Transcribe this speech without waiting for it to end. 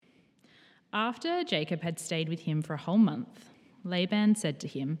After Jacob had stayed with him for a whole month, Laban said to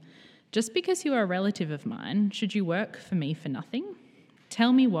him, "Just because you are a relative of mine, should you work for me for nothing?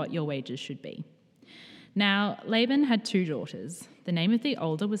 Tell me what your wages should be." Now, Laban had 2 daughters. The name of the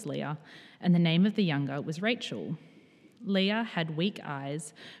older was Leah, and the name of the younger was Rachel. Leah had weak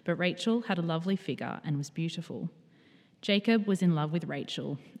eyes, but Rachel had a lovely figure and was beautiful. Jacob was in love with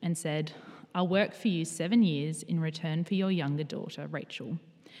Rachel and said, "I'll work for you 7 years in return for your younger daughter, Rachel."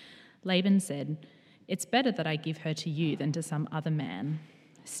 Laban said, "It's better that I give her to you than to some other man.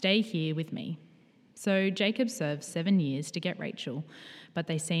 Stay here with me." So Jacob served 7 years to get Rachel, but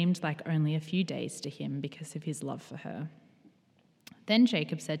they seemed like only a few days to him because of his love for her. Then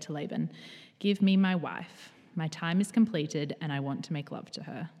Jacob said to Laban, "Give me my wife. My time is completed and I want to make love to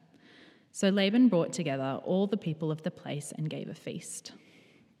her." So Laban brought together all the people of the place and gave a feast.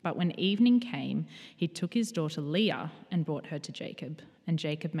 But when evening came, he took his daughter Leah and brought her to Jacob, and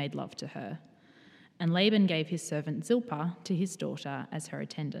Jacob made love to her. And Laban gave his servant Zilpah to his daughter as her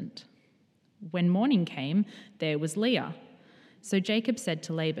attendant. When morning came, there was Leah. So Jacob said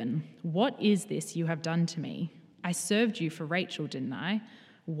to Laban, "What is this you have done to me? I served you for Rachel, didn't I?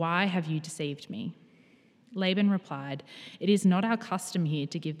 Why have you deceived me?" Laban replied, "It is not our custom here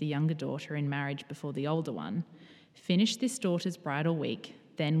to give the younger daughter in marriage before the older one. Finish this daughter's bridal week,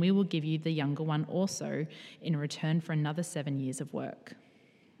 then we will give you the younger one also in return for another 7 years of work."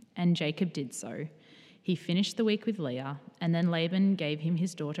 And Jacob did so. He finished the week with Leah, and then Laban gave him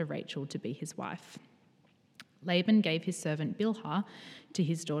his daughter Rachel to be his wife. Laban gave his servant Bilhah to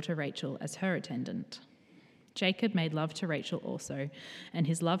his daughter Rachel as her attendant. Jacob made love to Rachel also, and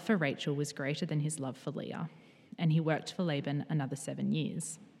his love for Rachel was greater than his love for Leah, and he worked for Laban another 7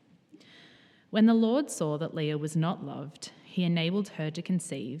 years. When the Lord saw that Leah was not loved, he enabled her to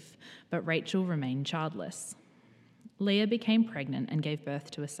conceive, but Rachel remained childless. Leah became pregnant and gave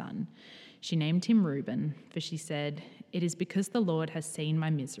birth to a son. She named him Reuben, for she said, "It is because the Lord has seen my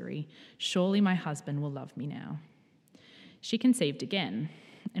misery. Surely my husband will love me now." She conceived again,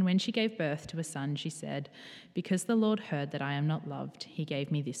 and when she gave birth to a son, she said, "Because the Lord heard that I am not loved, he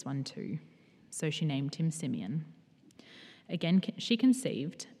gave me this one too." So she named him Simeon. Again she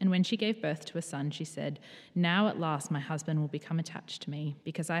conceived, and when she gave birth to a son, she said, "Now at last my husband will become attached to me,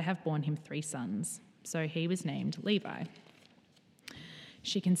 because I have borne him 3 sons." So he was named Levi.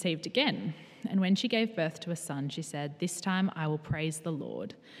 She conceived again, and when she gave birth to a son, she said, "This time I will praise the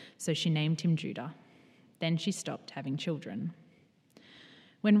Lord." So she named him Judah. Then she stopped having children.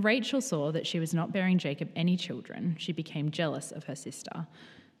 When Rachel saw that she was not bearing Jacob any children, she became jealous of her sister.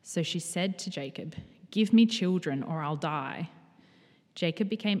 So she said to Jacob, "Give me children or I'll die." Jacob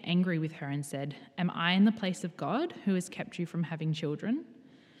became angry with her and said, "Am I in the place of God who has kept you from having children?"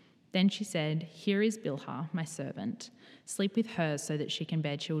 Then she said, "Here is Bilhah, my servant. Sleep with her so that she can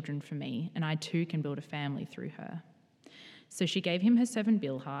bear children for me, and I too can build a family through her." So she gave him her servant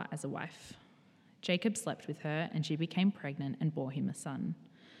Bilhah as a wife. Jacob slept with her, and she became pregnant and bore him a son.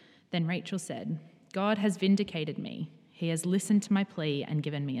 Then Rachel said, "God has vindicated me. He has listened to my plea and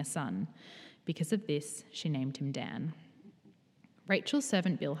given me a son." Because of this, she named him Dan. Rachel's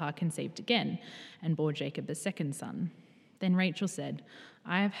servant Bilhah conceived again and bore Jacob a second son. Then Rachel said,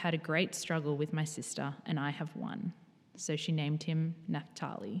 "I have had a great struggle with my sister, and I have won." So she named him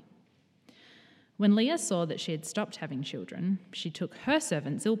Naphtali. When Leah saw that she had stopped having children, she took her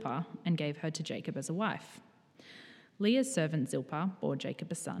servant Zilpah and gave her to Jacob as a wife. Leah's servant Zilpah bore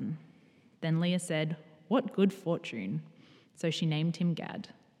Jacob a son. Then Leah said, "What good fortune!" So she named him Gad.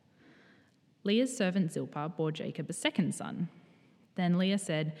 Leah's servant Zilpah bore Jacob a second son. Then Leah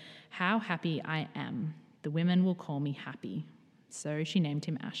said, "How happy I am! The women will call me happy." So she named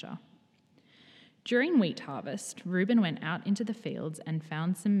him Asher. During wheat harvest, Reuben went out into the fields and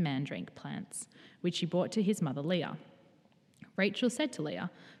found some mandrake plants, which he brought to his mother Leah. Rachel said to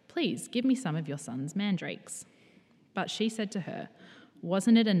Leah, "Please give me some of your son's mandrakes." But she said to her,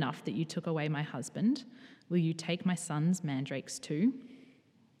 "Wasn't it enough that you took away my husband? Will you take my son's mandrakes too?"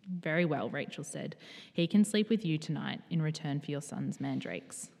 "Very well," Rachel said. "He can sleep with you tonight in return for your son's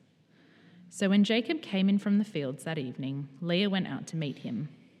mandrakes." So when Jacob came in from the fields that evening, Leah went out to meet him.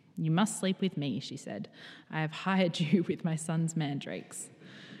 "You must sleep with me," she said. "I have hired you with my son's mandrakes."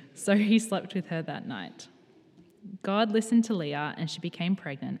 So he slept with her that night. God listened to Leah, and she became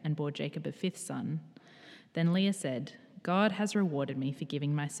pregnant and bore Jacob a 5th son. Then Leah said, "God has rewarded me for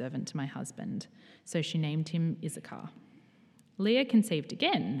giving my servant to my husband." So she named him Issachar. Leah conceived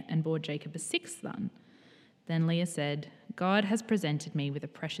again and bore Jacob a 6th son. Then Leah said, "God has presented me with a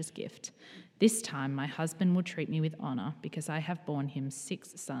precious gift. This time my husband will treat me with honor because I have borne him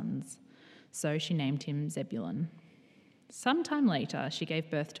 6 sons." So she named him Zebulun. Some time later, she gave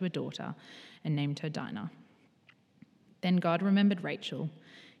birth to a daughter and named her Dinah. Then God remembered Rachel.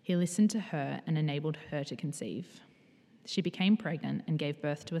 He listened to her and enabled her to conceive. She became pregnant and gave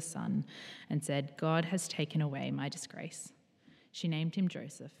birth to a son and said, "God has taken away my disgrace." She named him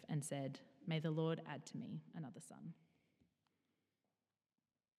Joseph and said, "May the Lord add to me another son."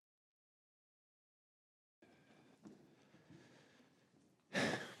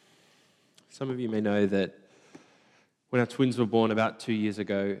 Some of you may know that when our twins were born about 2 years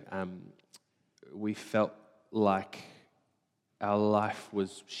ago, we felt like our life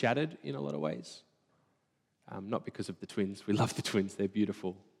was shattered in a lot of ways. Not because of the twins, we love the twins, they're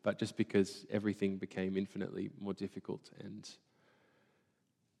beautiful, but just because everything became infinitely more difficult.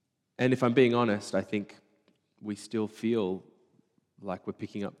 And if I'm being honest, I think we still feel like we're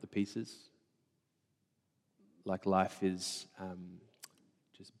picking up the pieces, like life is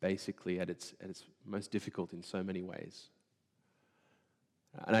just basically at its most difficult in so many ways.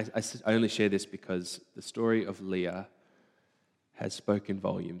 And I only share this because the story of Leah has spoken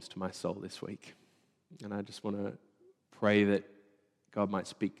volumes to my soul this week. And I just want to pray that God might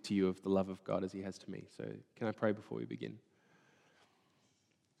speak to you of the love of God as he has to me. So can I pray before we begin?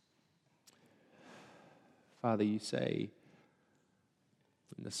 Father, you say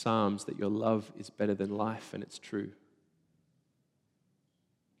in the Psalms that your love is better than life, and it's true.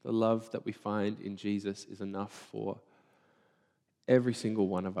 The love that we find in Jesus is enough for every single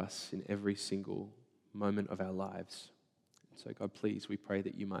one of us in every single moment of our lives. So God, please, we pray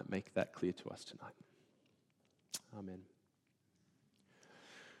that you might make that clear to us tonight. Amen.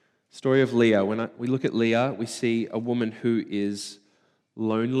 Story of Leah. When we look at Leah, we see a woman who is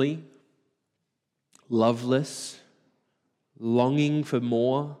lonely, loveless, longing for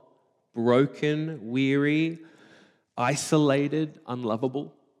more, broken, weary, isolated,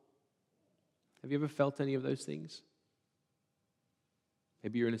 unlovable. Have you ever felt any of those things?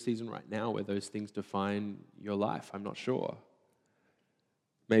 Maybe you're in a season right now where those things define your life. I'm not sure.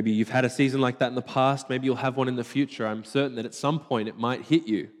 Maybe you've had a season like that in the past. Maybe you'll have one in the future. I'm certain that at some point it might hit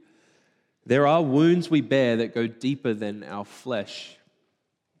you. There are wounds we bear that go deeper than our flesh.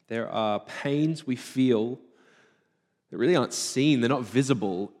 There are pains we feel that really aren't seen. They're not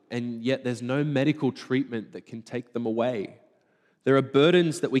visible, and yet there's no medical treatment that can take them away. There are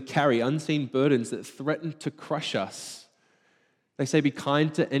burdens that we carry, unseen burdens that threaten to crush us. They say, be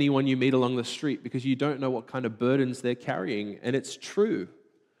kind to anyone you meet along the street because you don't know what kind of burdens they're carrying, and it's true.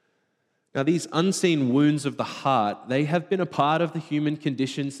 Now, these unseen wounds of the heart, they have been a part of the human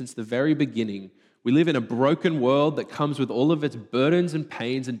condition since the very beginning. We live in a broken world that comes with all of its burdens and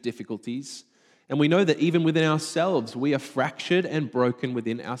pains and difficulties, and we know that even within ourselves, we are fractured and broken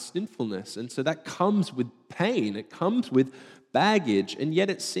within our sinfulness, and so that comes with pain. It comes with baggage, and yet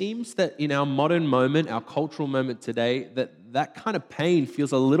it seems that in our modern moment, our cultural moment today, that kind of pain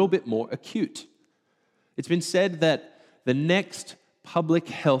feels a little bit more acute. It's been said that the next public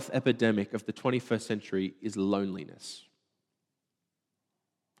health epidemic of the 21st century is loneliness.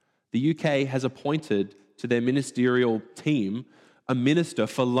 The UK has appointed to their ministerial team a minister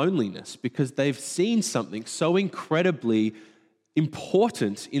for loneliness because they've seen something so incredibly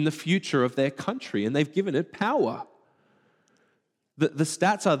important in the future of their country, and they've given it power. The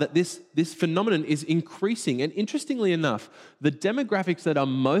stats are that this phenomenon is increasing. And interestingly enough, the demographics that are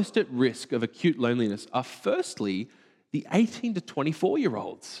most at risk of acute loneliness are firstly the 18 to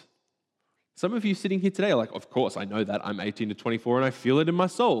 24-year-olds. Some of you sitting here today are like, of course, I know that. I'm 18 to 24 and I feel it in my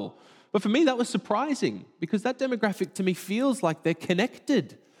soul. But for me, that was surprising because that demographic to me feels like they're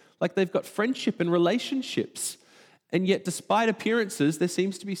connected, like they've got friendship and relationships. And yet, despite appearances, there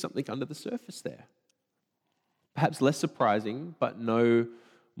seems to be something under the surface there. Perhaps less surprising, but no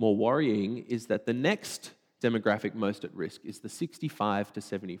more worrying, is that the next demographic most at risk is the 65 to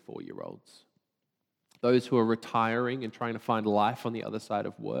 74-year-olds. Those who are retiring and trying to find life on the other side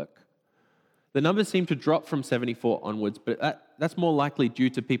of work. The numbers seem to drop from 74 onwards, but that's more likely due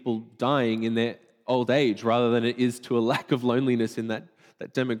to people dying in their old age rather than it is to a lack of loneliness in that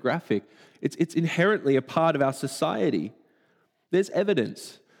demographic. It's inherently a part of our society. There's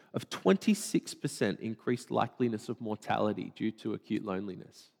evidence of 26% increased likeliness of mortality due to acute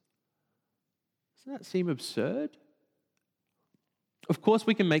loneliness. Doesn't that seem absurd? Of course,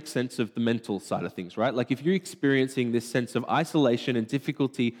 we can make sense of the mental side of things, right? Like if you're experiencing this sense of isolation and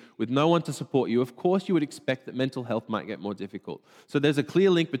difficulty with no one to support you, of course you would expect that mental health might get more difficult. So there's a clear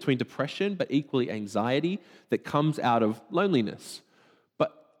link between depression, but equally anxiety that comes out of loneliness.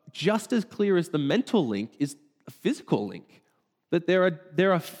 But just as clear as the mental link is a physical link. That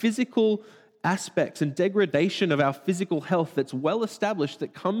there are physical aspects and degradation of our physical health that's well established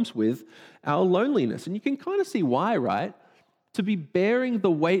that comes with our loneliness. And you can kind of see why, right? to be bearing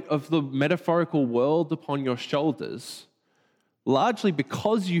the weight of the metaphorical world upon your shoulders, largely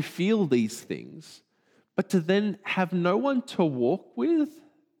because you feel these things, but to then have no one to walk with,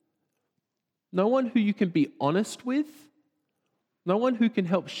 no one who you can be honest with, no one who can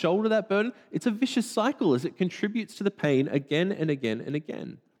help shoulder that burden. It's a vicious cycle as it contributes to the pain again and again and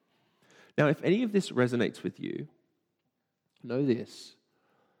again. Now, if any of this resonates with you, know this: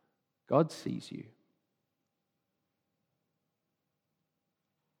 God sees you.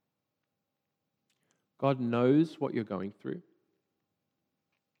 God knows what you're going through,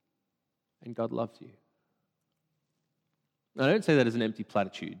 and God loves you. I don't say that as an empty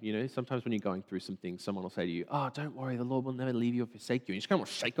platitude. Sometimes when you're going through some things, someone will say to you, "Oh, don't worry, the Lord will never leave you or forsake you." And you just kind of want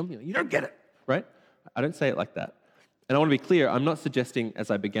to shake them. You don't get it, right? I don't say it like that. And I want to be clear, I'm not suggesting,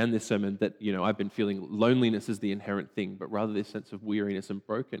 as I began this sermon, that I've been feeling loneliness as the inherent thing, but rather this sense of weariness and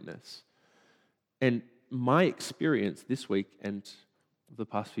brokenness. And my experience this week and the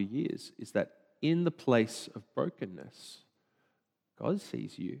past few years is that in the place of brokenness, God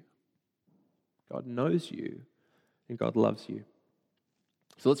sees you, God knows you, and God loves you.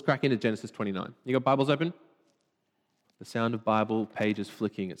 So let's crack into Genesis 29. You got Bibles open? The sound of Bible pages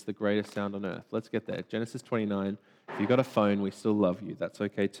flicking. It's the greatest sound on earth. Let's get there. Genesis 29. If you've got a phone, we still love you. That's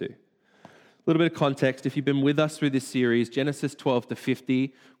okay too. A little bit of context. If you've been with us through this series, Genesis 12 to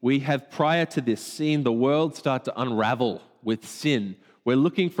 50, we have prior to this seen the world start to unravel with sin. We're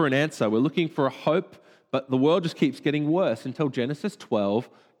looking for an answer. We're looking for a hope, but the world just keeps getting worse until Genesis 12,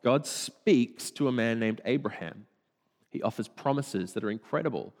 God speaks to a man named Abraham. He offers promises that are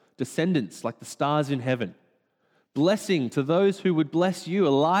incredible. Descendants like the stars in heaven. Blessing to those who would bless you, a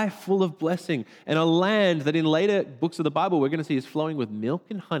life full of blessing, and a land that in later books of the Bible we're going to see is flowing with milk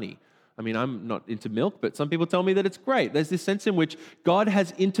and honey. I mean, I'm not into milk, but some people tell me that it's great. There's this sense in which God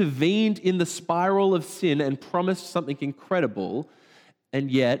has intervened in the spiral of sin and promised something incredible, and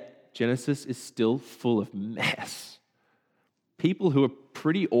yet Genesis is still full of mess. People who are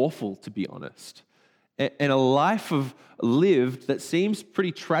pretty awful, to be honest. And a life of lived that seems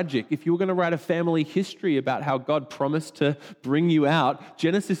pretty tragic. If you were going to write a family history about how God promised to bring you out,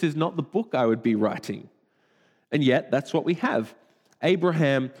 Genesis is not the book I would be writing. And yet, that's what we have.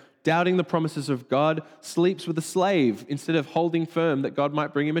 Abraham, doubting the promises of God, sleeps with a slave instead of holding firm that God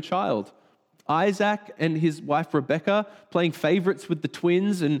might bring him a child. Isaac and his wife Rebekah playing favorites with the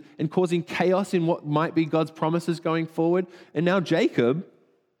twins and causing chaos in what might be God's promises going forward. And now Jacob,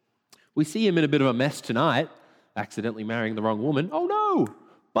 we see him in a bit of a mess tonight, accidentally marrying the wrong woman. Oh no!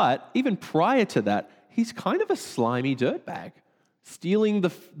 But even prior to that, he's kind of a slimy dirtbag, stealing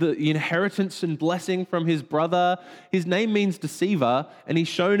the inheritance and blessing from his brother. His name means deceiver, and he's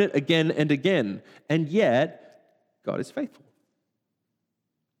shown it again and again. And yet, God is faithful.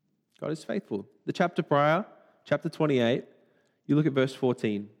 God is faithful. The chapter prior, chapter 28, you look at verse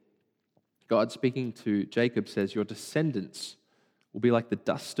 14. God speaking to Jacob says, "Your descendants will be like the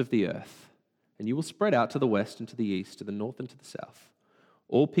dust of the earth, and you will spread out to the west and to the east, to the north and to the south.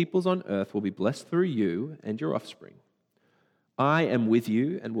 All peoples on earth will be blessed through you and your offspring. I am with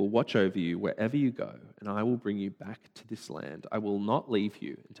you and will watch over you wherever you go, and I will bring you back to this land. I will not leave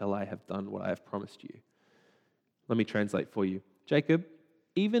you until I have done what I have promised you." Let me translate for you. Jacob,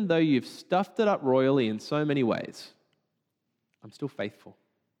 even though you've stuffed it up royally in so many ways, I'm still faithful.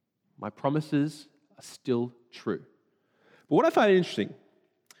 My promises are still true. But what I find interesting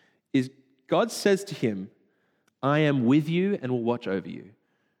is God says to him, "I am with you and will watch over you."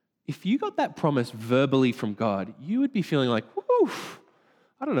 If you got that promise verbally from God, you would be feeling like, whoo,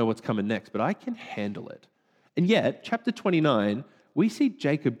 I don't know what's coming next, but I can handle it. And yet, chapter 29, we see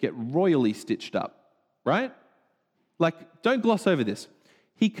Jacob get royally stitched up, right? Like, don't gloss over this.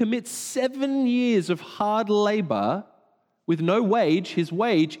 He commits 7 years of hard labor with no wage. His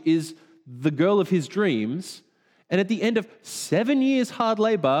wage is the girl of his dreams. And at the end of 7 years hard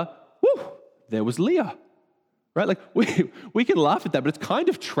labor, there was Leah, right? Like we can laugh at that, but it's kind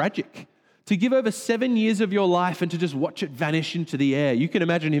of tragic to give over 7 years of your life and to just watch it vanish into the air. You can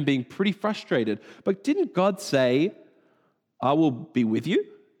imagine him being pretty frustrated. But didn't God say, "I will be with you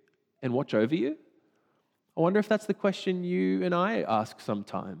and watch over you"? I wonder if that's the question you and I ask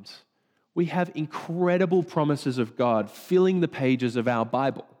sometimes. We have incredible promises of God filling the pages of our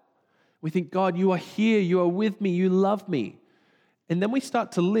Bible. We think, "God, you are here, you are with me, you love me." And then we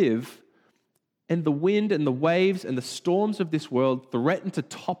start to live, and the wind and the waves and the storms of this world threaten to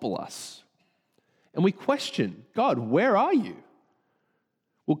topple us. And we question, "God, where are you?"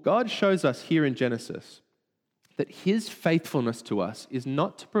 Well, God shows us here in Genesis that his faithfulness to us is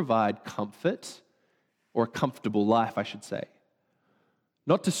not to provide comfort, or a comfortable life, I should say.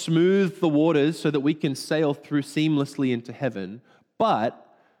 not to smooth the waters so that we can sail through seamlessly into heaven,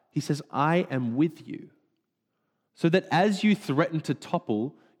 but he says, I am with you, so that as you threaten to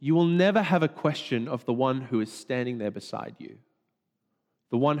topple, you will never have a question of the one who is standing there beside you,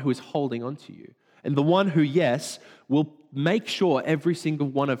 the one who is holding on to you, and the one who, yes, will make sure every single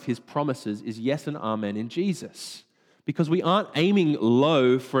one of his promises is yes and amen in Jesus. Because we aren't aiming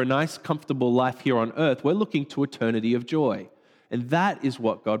low for a nice, comfortable life here on earth. We're looking to eternity of joy. And that is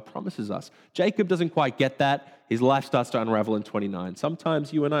what God promises us. Jacob doesn't quite get that. His life starts to unravel in 29.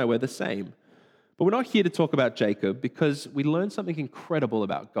 Sometimes you and I, we're the same. But we're not here to talk about Jacob because we learn something incredible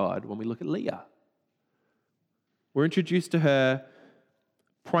about God when we look at Leah. We're introduced to her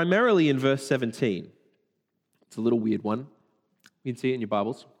primarily in verse 17. It's a little weird one. You can see it in your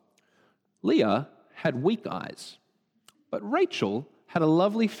Bibles. Leah had weak eyes, but Rachel had a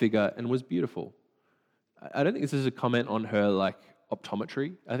lovely figure and was beautiful. I don't think this is a comment on her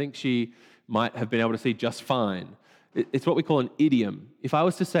optometry. I think she might have been able to see just fine. It's what we call an idiom. If I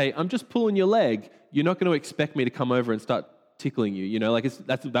was to say, I'm just pulling your leg, you're not going to expect me to come over and start tickling you.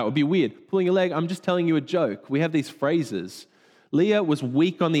 That would be weird. Pulling your leg, I'm just telling you a joke. We have these phrases. Leah was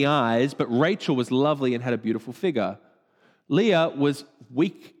weak on the eyes, but Rachel was lovely and had a beautiful figure. Leah was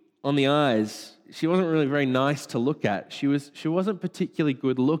weak on the eyes. She wasn't really very nice to look at. She wasn't particularly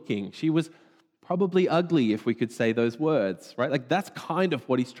good looking. She was probably ugly, if we could say those words, right? That's kind of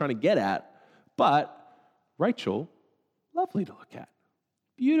what he's trying to get at. But Rachel, lovely to look at.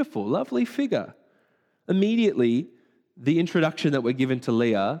 Beautiful, lovely figure. Immediately, the introduction that we're given to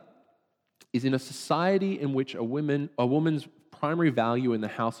Leah is in a society in which a woman's primary value in the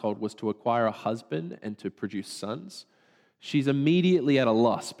household was to acquire a husband and to produce sons. She's immediately at a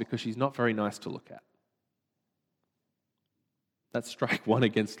loss because she's not very nice to look at. That's strike one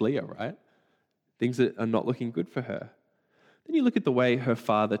against Leah, right? Things that are not looking good for her. Then you look at the way her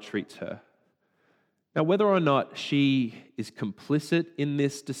father treats her. Now, whether or not she is complicit in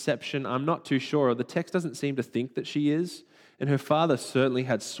this deception, I'm not too sure. The text doesn't seem to think that she is, and her father certainly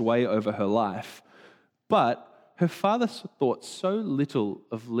had sway over her life. But her father thought so little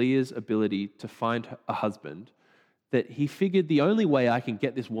of Leah's ability to find a husband that he figured the only way I can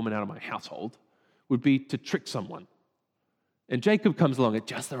get this woman out of my household would be to trick someone. And Jacob comes along at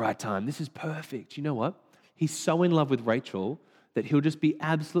just the right time. This is perfect. You know what? He's so in love with Rachel that he'll just be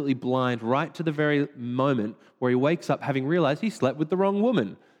absolutely blind right to the very moment where he wakes up having realized he slept with the wrong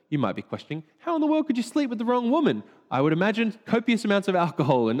woman. You might be questioning, how in the world could you sleep with the wrong woman? I would imagine copious amounts of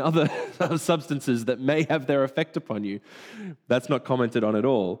alcohol and other substances that may have their effect upon you. That's not commented on at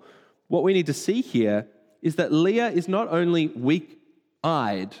all. What we need to see here is that Leah is not only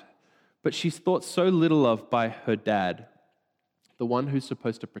weak-eyed, but she's thought so little of by her dad, the one who's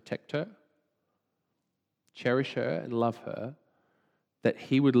supposed to protect her, cherish her, and love her, that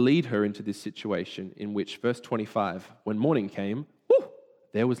he would lead her into this situation in which, verse 25, when morning came,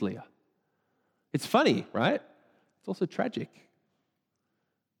 there was Leah. It's funny, right? It's also tragic.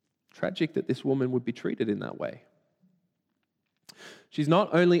 Tragic that this woman would be treated in that way. She's not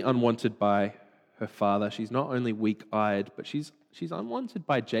only unwanted by her father, she's not only weak-eyed, but she's unwanted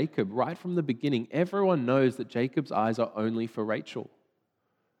by Jacob right from the beginning. Everyone knows that Jacob's eyes are only for Rachel.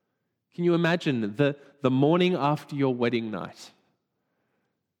 Can you imagine the morning after your wedding night?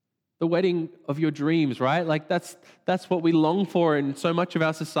 The wedding of your dreams, right? That's what we long for in so much of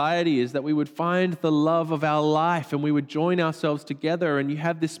our society, is that we would find the love of our life and we would join ourselves together, and you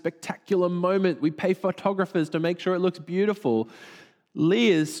have this spectacular moment. We pay photographers to make sure it looks beautiful.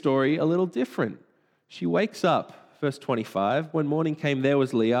 Leah's story, a little different. She wakes up, verse 25, when morning came, there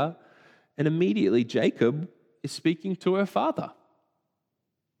was Leah, and immediately Jacob is speaking to her father.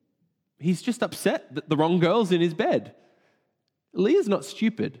 He's just upset that the wrong girl's in his bed. Leah's not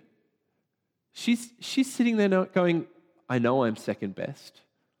stupid. She's sitting there now going, I know I'm second best.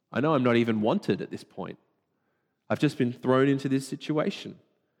 I know I'm not even wanted at this point. I've just been thrown into this situation.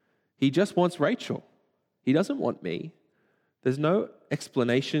 He just wants Rachel. He doesn't want me. There's no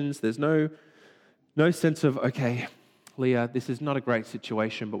explanations. There's no sense of, okay, Leah, this is not a great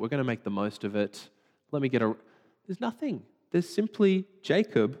situation, but we're going to make the most of it. There's nothing. There's simply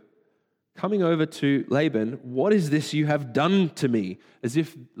Jacob coming over to Laban, what is this you have done to me? As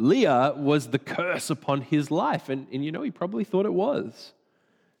if Leah was the curse upon his life. And he probably thought it was.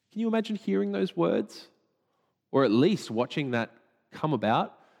 Can you imagine hearing those words? Or at least watching that come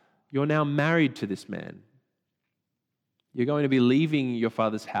about? You're now married to this man. You're going to be leaving your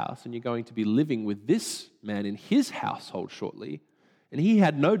father's house and you're going to be living with this man in his household shortly. And he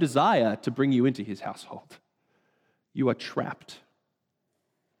had no desire to bring you into his household. You are trapped.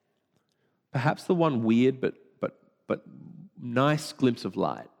 Perhaps the one weird but nice glimpse of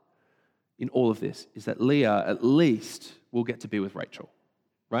light in all of this is that Leah at least will get to be with Rachel,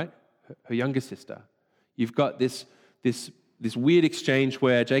 right? Her younger sister. You've got this weird exchange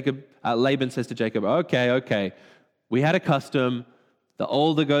where Laban says to Jacob, okay, we had a custom. The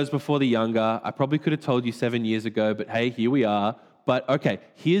older goes before the younger. I probably could have told you 7 years ago, but hey, here we are. But okay,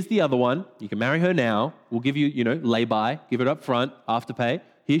 here's the other one. You can marry her now. We'll give you, lay-by, give it up front, afterpay.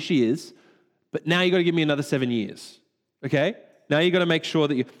 Here she is. But now you got to give me another 7 years, okay? Now you got to make sure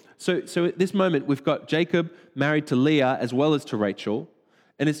that you... So at this moment, we've got Jacob married to Leah as well as to Rachel.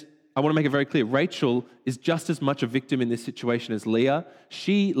 And I want to make it very clear, Rachel is just as much a victim in this situation as Leah.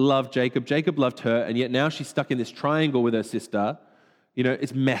 She loved Jacob, Jacob loved her, and yet now she's stuck in this triangle with her sister.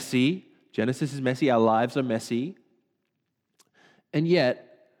 It's messy. Genesis is messy. Our lives are messy. And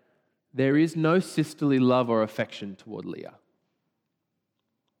yet, there is no sisterly love or affection toward Leah.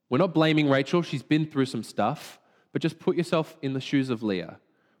 We're not blaming Rachel. She's been through some stuff. But just put yourself in the shoes of Leah.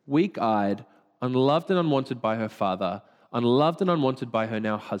 Weak-eyed, unloved and unwanted by her father, unloved and unwanted by her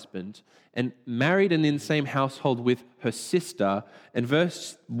now husband, and married and in the same household with her sister. And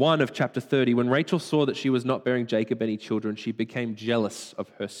verse 1 of chapter 30, when Rachel saw that she was not bearing Jacob any children, she became jealous of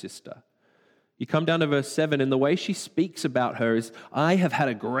her sister. You come down to verse 7, and the way she speaks about her is, I have had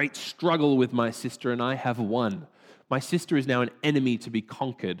a great struggle with my sister, and I have won. My sister is now an enemy to be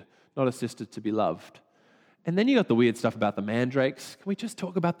conquered, not a sister to be loved. And then you got the weird stuff about the mandrakes. Can we just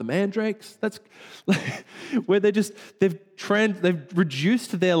talk about the mandrakes? That's where they've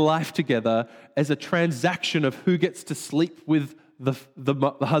reduced their life together as a transaction of who gets to sleep with the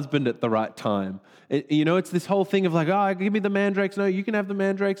husband at the right time. It's this whole thing of like, give me the mandrakes. No, you can have the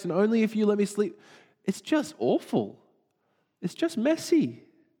mandrakes, and only if you let me sleep. It's just awful. It's just messy.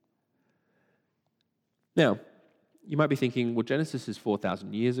 Now, you might be thinking, well, Genesis is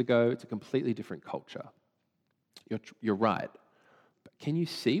 4,000 years ago. It's a completely different culture. You're right. But can you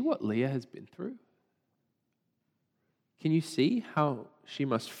see what Leah has been through? Can you see how she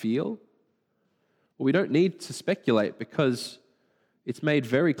must feel? Well, we don't need to speculate because it's made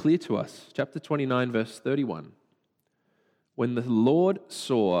very clear to us. Chapter 29, verse 31. When the Lord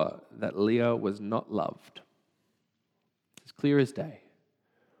saw that Leah was not loved, it's clear as day.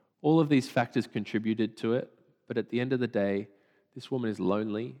 All of these factors contributed to it, but at the end of the day, this woman is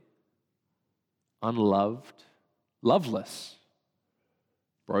lonely, unloved, loveless,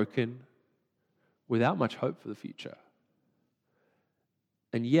 broken, without much hope for the future.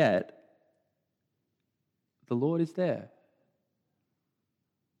 And yet, the Lord is there.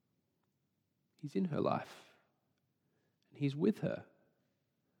 He's in her life. And He's with her.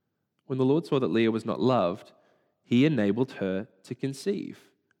 When the Lord saw that Leah was not loved, He enabled her to conceive.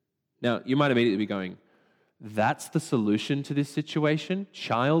 Now, you might immediately be going, that's the solution to this situation?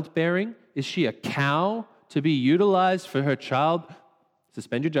 Childbearing? Is she a cow to be utilized for her child?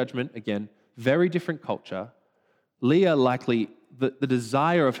 Suspend your judgment. Again, very different culture. Leah likely, the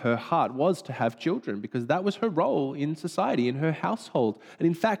desire of her heart was to have children because that was her role in society, in her household. And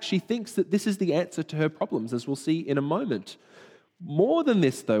in fact, she thinks that this is the answer to her problems, as we'll see in a moment. More than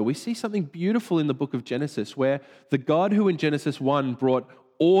this, though, we see something beautiful in the book of Genesis where the God who in Genesis 1 brought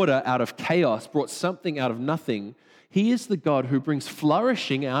order out of chaos, brought something out of nothing, He is the God who brings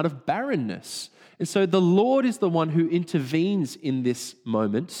flourishing out of barrenness. And so the Lord is the one who intervenes in this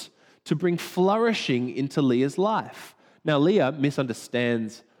moment to bring flourishing into Leah's life. Now, Leah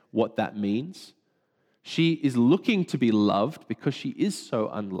misunderstands what that means. She is looking to be loved because she is so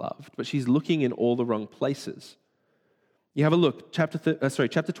unloved, but she's looking in all the wrong places. You have a look, chapter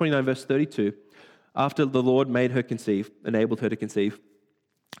 29, verse 32. After the Lord made her conceive, enabled her to conceive,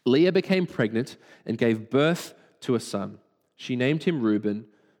 Leah became pregnant and gave birth to a son. She named him Reuben,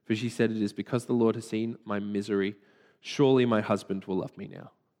 for she said, it is because the Lord has seen my misery. Surely my husband will love me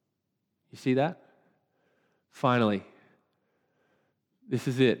now. You see that? Finally, this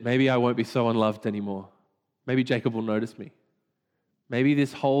is it. Maybe I won't be so unloved anymore. Maybe Jacob will notice me. Maybe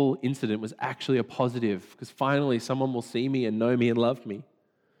this whole incident was actually a positive because finally someone will see me and know me and love me.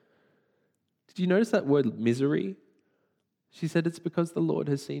 Did you notice that word misery? She said, it's because the Lord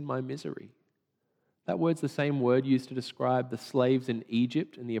has seen my misery. That word's the same word used to describe the slaves in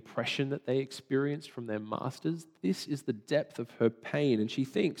Egypt and the oppression that they experienced from their masters. This is the depth of her pain, and she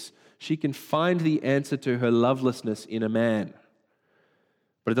thinks she can find the answer to her lovelessness in a man.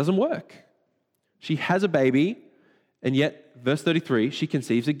 But it doesn't work. She has a baby, and yet, verse 33, she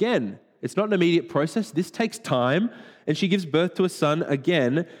conceives again. It's not an immediate process. This takes time, and she gives birth to a son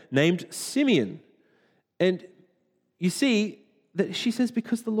again named Simeon. And you see that she says,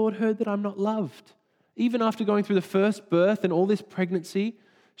 because the Lord heard that I'm not loved. Even after going through the first birth and all this pregnancy,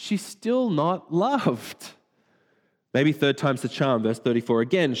 she's still not loved. Maybe third time's the charm, verse 34.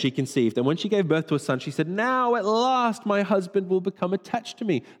 Again, she conceived. And when she gave birth to a son, she said, now at last my husband will become attached to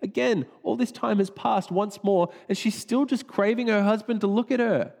me. Again, all this time has passed once more, and she's still just craving her husband to look at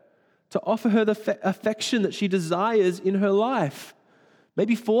her, to offer her the affection that she desires in her life.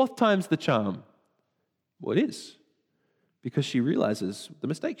 Maybe fourth time's the charm. Well, it is, because she realizes the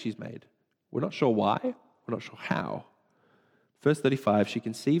mistake she's made. We're not sure why. We're not sure how. Verse 35, she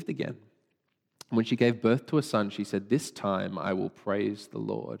conceived again. When she gave birth to a son, she said, this time I will praise the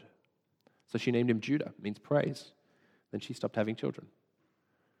Lord. So she named him Judah, means praise. Then she stopped having children.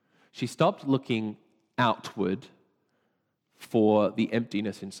 She stopped looking outward for the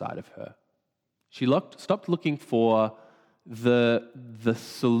emptiness inside of her. She stopped looking for the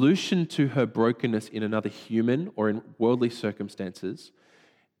solution to her brokenness in another human or in worldly circumstances,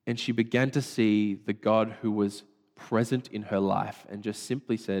 and she began to see the God who was present in her life and just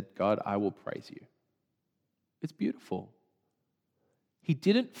simply said, God, I will praise you. It's beautiful. He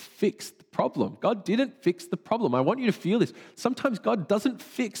didn't fix the problem. God didn't fix the problem. I want you to feel this. Sometimes God doesn't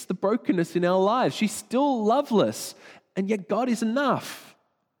fix the brokenness in our lives. She's still loveless, and yet God is enough.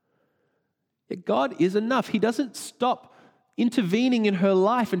 Yet God is enough. He doesn't stop intervening in her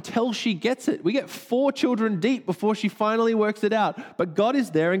life until she gets it. We get 4 children deep before she finally works it out. But God is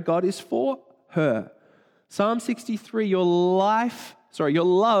there and God is for her. Psalm 63, your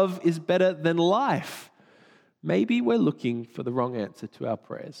love is better than life. Maybe we're looking for the wrong answer to our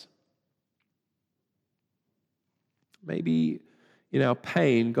prayers. Maybe in our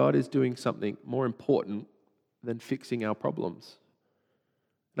pain, God is doing something more important than fixing our problems.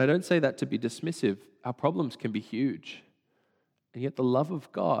 And I don't say that to be dismissive. Our problems can be huge. And yet the love of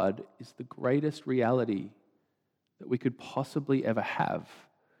God is the greatest reality that we could possibly ever have.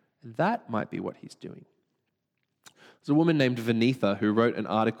 And that might be what he's doing. There's a woman named Vanitha who wrote an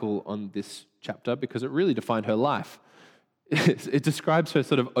article on this chapter because it really defined her life. It describes her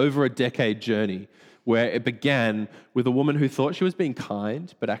sort of over a decade journey where it began with a woman who thought she was being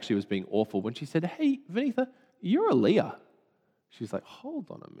kind but actually was being awful. When she said, hey, Vanitha, you're a Leah. She's like,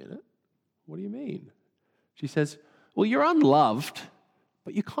 hold on a minute. What do you mean? She says, well, you're unloved,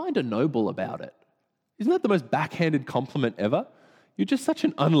 but you're kind of noble about it. Isn't that the most backhanded compliment ever? You're just such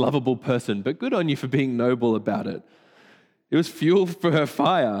an unlovable person, but good on you for being noble about it. It was fuel for her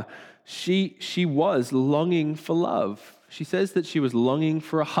fire. She was longing for love. She says that she was longing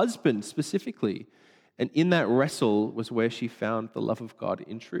for a husband specifically. And in that wrestle was where she found the love of God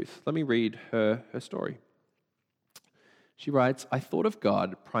in truth. Let me read her story. She writes, I thought of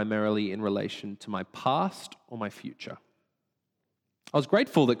God primarily in relation to my past or my future. I was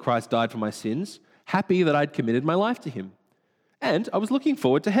grateful that Christ died for my sins, happy that I'd committed my life to him. And I was looking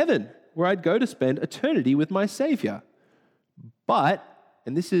forward to heaven, where I'd go to spend eternity with my Savior. But,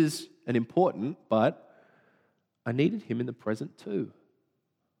 and this is an important but, I needed him in the present too.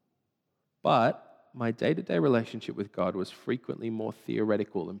 But my day-to-day relationship with God was frequently more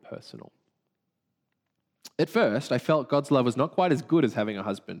theoretical than personal. At first, I felt God's love was not quite as good as having a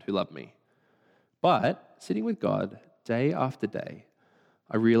husband who loved me. But sitting with God day after day,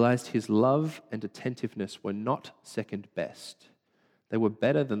 I realized his love and attentiveness were not second best. They were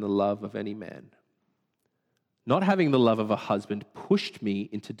better than the love of any man. Not having the love of a husband pushed me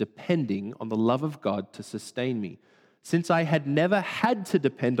into depending on the love of God to sustain me. Since I had never had to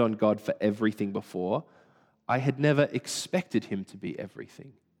depend on God for everything before, I had never expected him to be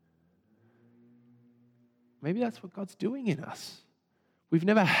everything. Maybe that's what God's doing in us. We've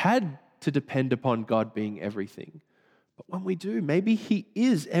never had to depend upon God being everything. But when we do, maybe he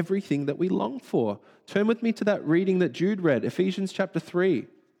is everything that we long for. Turn with me to that reading that Jude read, Ephesians chapter 3.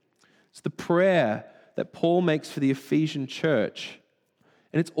 It's the prayer that Paul makes for the Ephesian church.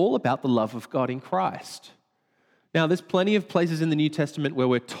 And it's all about the love of God in Christ. Now, there's plenty of places in the New Testament where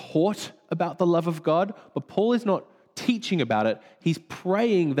we're taught about the love of God, but Paul is not teaching about it. He's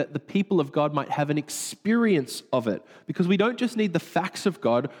praying that the people of God might have an experience of it. Because we don't just need the facts of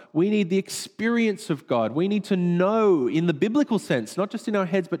God, we need the experience of God. We need to know in the biblical sense, not just in our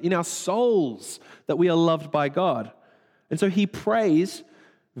heads, but in our souls, that we are loved by God. And so he prays,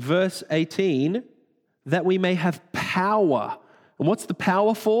 verse 18, that we may have power. And what's the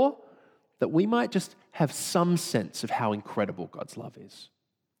power for? That we might just have some sense of how incredible God's love is.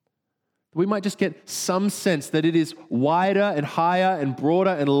 We might just get some sense that it is wider and higher and broader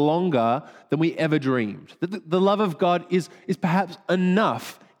and longer than we ever dreamed. That the love of God is perhaps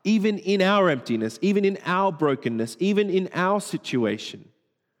enough, even in our emptiness, even in our brokenness, even in our situation.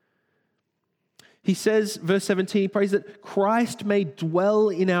 He says, verse 17, he prays that Christ may dwell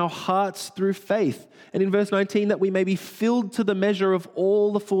in our hearts through faith. And in verse 19, that we may be filled to the measure of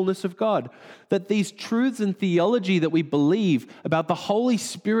all the fullness of God. That these truths and theology that we believe about the Holy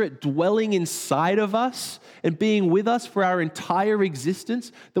Spirit dwelling inside of us and being with us for our entire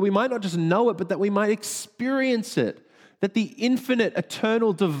existence, that we might not just know it, but that we might experience it. That the infinite,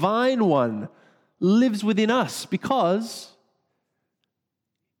 eternal, divine one lives within us because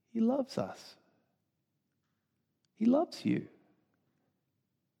he loves us. He loves you.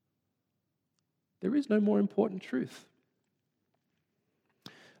 There is no more important truth.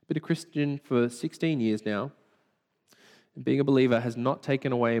 I've been a Christian for 16 years now, and being a believer has not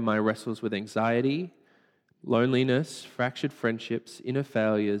taken away my wrestles with anxiety, loneliness, fractured friendships, inner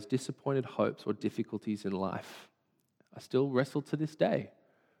failures, disappointed hopes, or difficulties in life. I still wrestle to this day.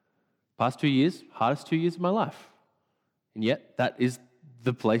 Past 2 years, hardest 2 years of my life. And yet, that is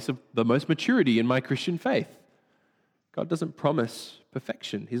the place of the most maturity in my Christian faith. God doesn't promise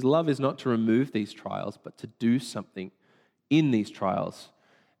perfection. His love is not to remove these trials, but to do something in these trials.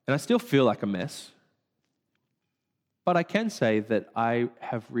 And I still feel like a mess. But I can say that I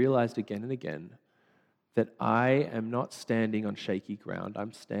have realized again and again that I am not standing on shaky ground.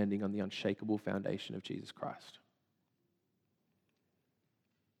 I'm standing on the unshakable foundation of Jesus Christ.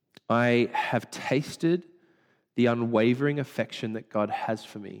 I have tasted the unwavering affection that God has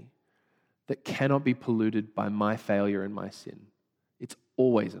for me, that cannot be polluted by my failure and my sin. It's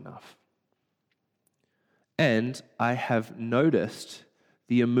always enough. And I have noticed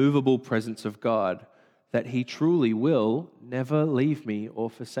the immovable presence of God, that he truly will never leave me or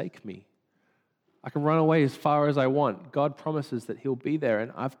forsake me. I can run away as far as I want. God promises that he'll be there,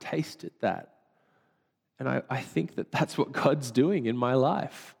 and I've tasted that. And I think that that's what God's doing in my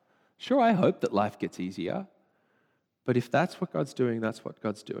life. Sure, I hope that life gets easier, but if that's what God's doing, that's what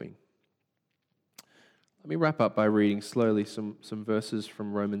God's doing. Let me wrap up by reading slowly some verses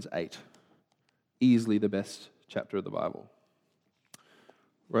from Romans 8, easily the best chapter of the Bible.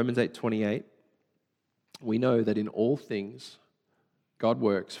 Romans 8:28, we know that in all things God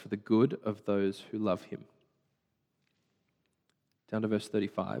works for the good of those who love him. Down to verse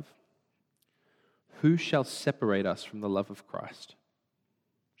 35, who shall separate us from the love of Christ?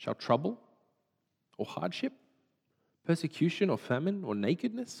 Shall trouble or hardship, persecution or famine or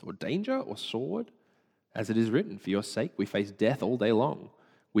nakedness or danger or sword? As it is written, for your sake we face death all day long.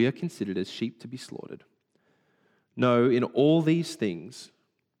 We are considered as sheep to be slaughtered. No, in all these things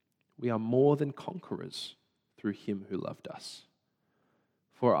we are more than conquerors through him who loved us.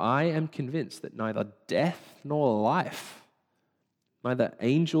 For I am convinced that neither death nor life, neither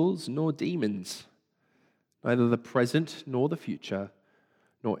angels nor demons, neither the present nor the future,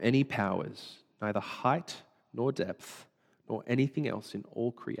 nor any powers, neither height nor depth, nor anything else in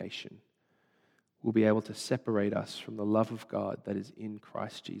all creation will be able to separate us from the love of God that is in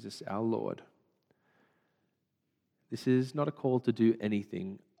Christ Jesus our Lord. This is not a call to do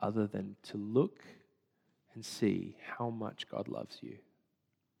anything other than to look and see how much God loves you.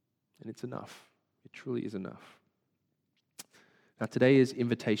 And it's enough. It truly is enough. Now today is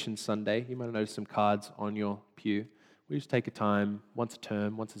Invitation Sunday. You might have noticed some cards on your pew. We just take a time, once a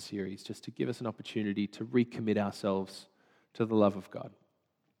term, once a series, just to give us an opportunity to recommit ourselves to the love of God.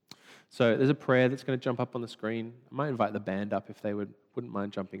 So there's a prayer that's going to jump up on the screen. I might invite the band up if they wouldn't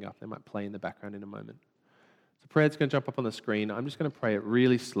mind jumping up. They might play in the background in a moment. It's a prayer that's going to jump up on the screen. I'm just going to pray it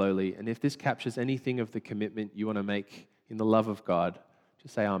really slowly. And if this captures anything of the commitment you want to make in the love of God,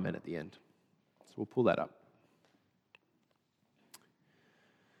 just say amen at the end. So we'll pull that up.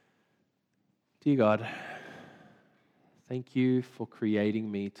 Dear God, thank you for creating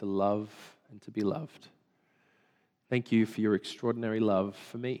me to love and to be loved. Thank you for your extraordinary love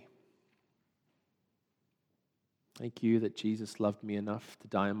for me. Thank you that Jesus loved me enough to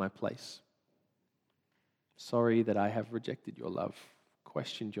die in my place. Sorry that I have rejected your love,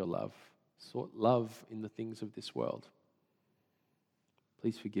 questioned your love, sought love in the things of this world.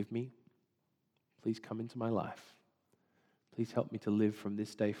 Please forgive me. Please come into my life. Please help me to live from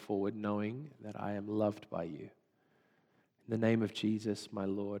this day forward knowing that I am loved by you. In the name of Jesus, my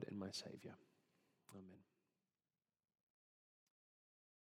Lord and my Savior. Amen.